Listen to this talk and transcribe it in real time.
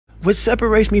What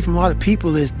separates me from a lot of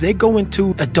people is they go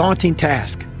into a daunting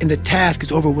task and the task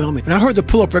is overwhelming. When I heard the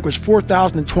pull-up record was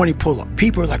 4,020 pull-up,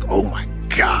 people are like, oh my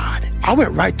God. I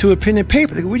went right to a pen and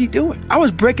paper. They go, what are you doing? I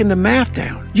was breaking the math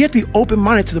down. You have to be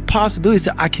open-minded to the possibilities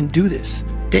that I can do this.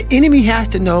 The enemy has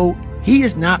to know he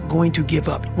is not going to give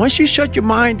up. Once you shut your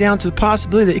mind down to the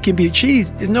possibility that it can be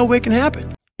achieved, there's no way it can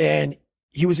happen. And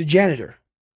he was a janitor.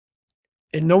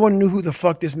 And no one knew who the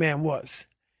fuck this man was.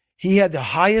 He had the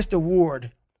highest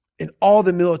award in all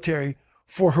the military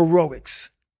for heroics.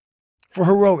 For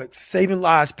heroics, saving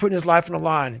lives, putting his life on the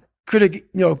line. Could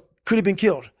have been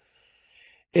killed.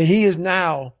 And he is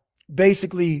now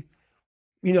basically,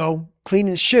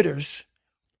 cleaning shitters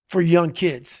for young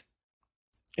kids.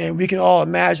 And we can all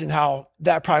imagine how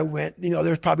that probably went.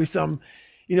 There's probably some,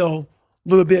 little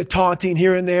bit of taunting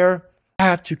here and there. I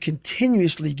have to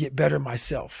continuously get better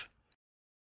myself.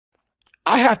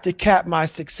 I have to cap my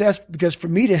success because for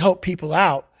me to help people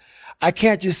out, I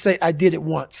can't just say I did it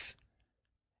once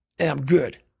and I'm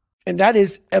good. And that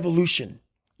is evolution.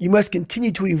 You must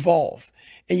continue to evolve.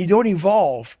 And you don't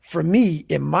evolve, for me,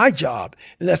 in my job,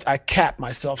 unless I cap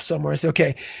myself somewhere and say,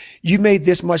 okay, you made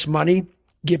this much money,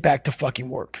 get back to fucking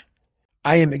work.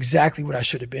 I am exactly what I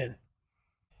should have been.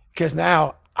 Because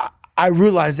now I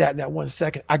realize that in that 1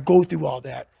 second. I go through all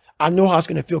that. I know how it's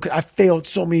going to feel because I failed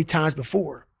so many times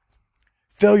before.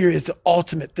 Failure is the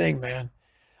ultimate thing, man.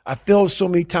 I failed so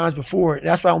many times before. And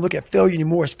that's why I don't look at failure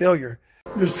anymore as failure.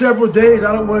 There's several days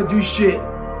I don't want to do shit.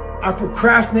 I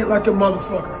procrastinate like a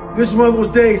motherfucker. This is one of those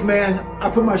days, man. I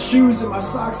put my shoes and my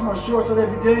socks and my shorts on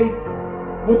every day.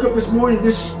 Woke up this morning,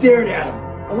 just stared at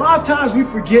them. A lot of times we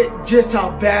forget just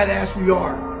how badass we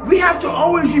are. We have to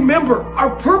always remember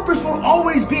our purpose will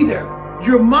always be there.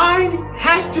 Your mind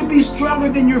has to be stronger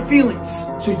than your feelings.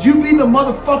 So you be the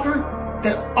motherfucker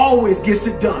that always gets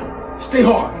it done. Stay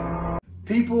hard.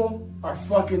 People are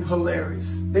fucking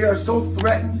hilarious. They are so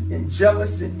threatened and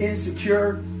jealous and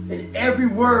insecure and every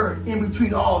word in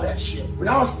between all that shit. When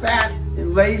I was fat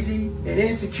and lazy and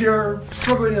insecure,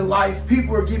 struggling in life,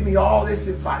 people were giving me all this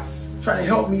advice, trying to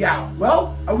help me out.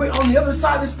 Well, I went on the other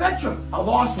side of the spectrum. I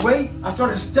lost weight, I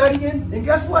started studying, and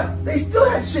guess what? They still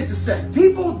had shit to say.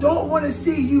 People don't want to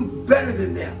see you better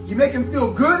than them. You make them feel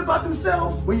good about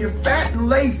themselves when you're fat and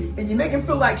lazy, and you make them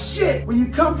feel like shit when you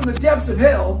come from the depths of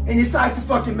hell and decide to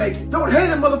fucking make it. Don't hate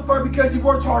a motherfucker because he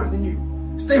worked harder than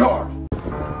you. Stay hard.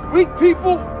 Weak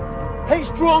people hate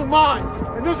strong minds,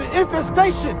 and there's an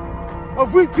infestation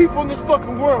of weak people in this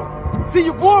fucking world. See,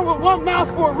 you're born with one mouth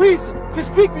for a reason, to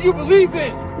speak what you believe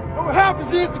in. And what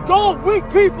happens is the goal of weak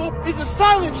people is to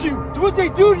silence you. So what they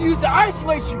do to you is to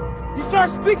isolate you. You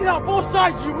start speaking out both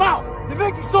sides of your mouth. They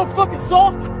make you so fucking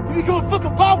soft, you become a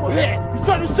fucking bobblehead. You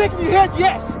start shaking your head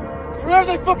yes, for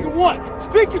whatever they fucking want.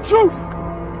 Speak your truth.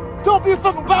 Don't be a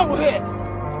fucking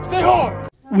bobblehead. Stay hard.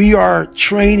 We are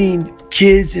training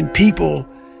kids and people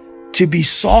to be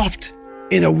soft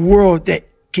in a world that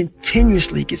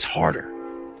continuously gets harder.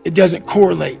 It doesn't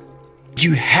correlate.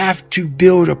 You have to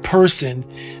build a person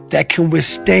that can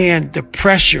withstand the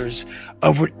pressures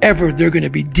of whatever they're going to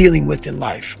be dealing with in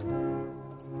life.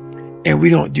 And we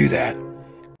don't do that.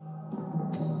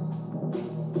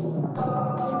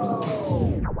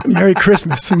 Merry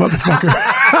Christmas, motherfucker.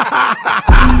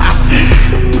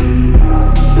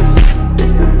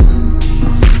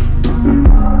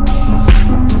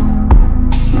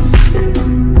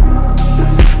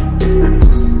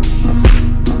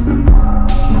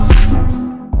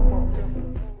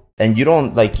 And you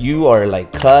don't, you are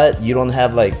cut, you don't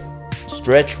have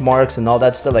stretch marks and all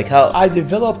that stuff. How? I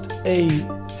developed a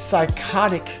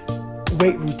psychotic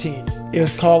weight routine. It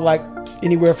was called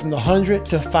anywhere from the 100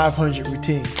 to 500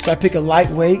 routine. So I pick a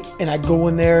light weight and I go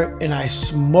in there and I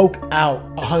smoke out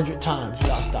 100 times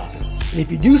without stopping. And if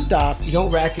you do stop, you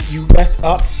don't rack it, you rest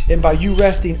up. And by you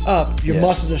resting up, your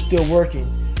muscles are still working.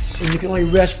 And you can only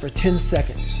rest for 10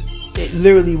 seconds. It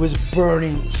literally was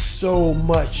burning so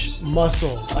much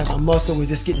muscle. My muscle was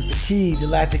just getting fatigued, the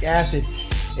lactic acid,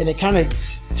 and it kind of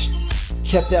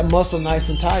kept that muscle nice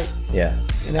and tight. Yeah.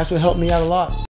 And that's what helped me out a lot.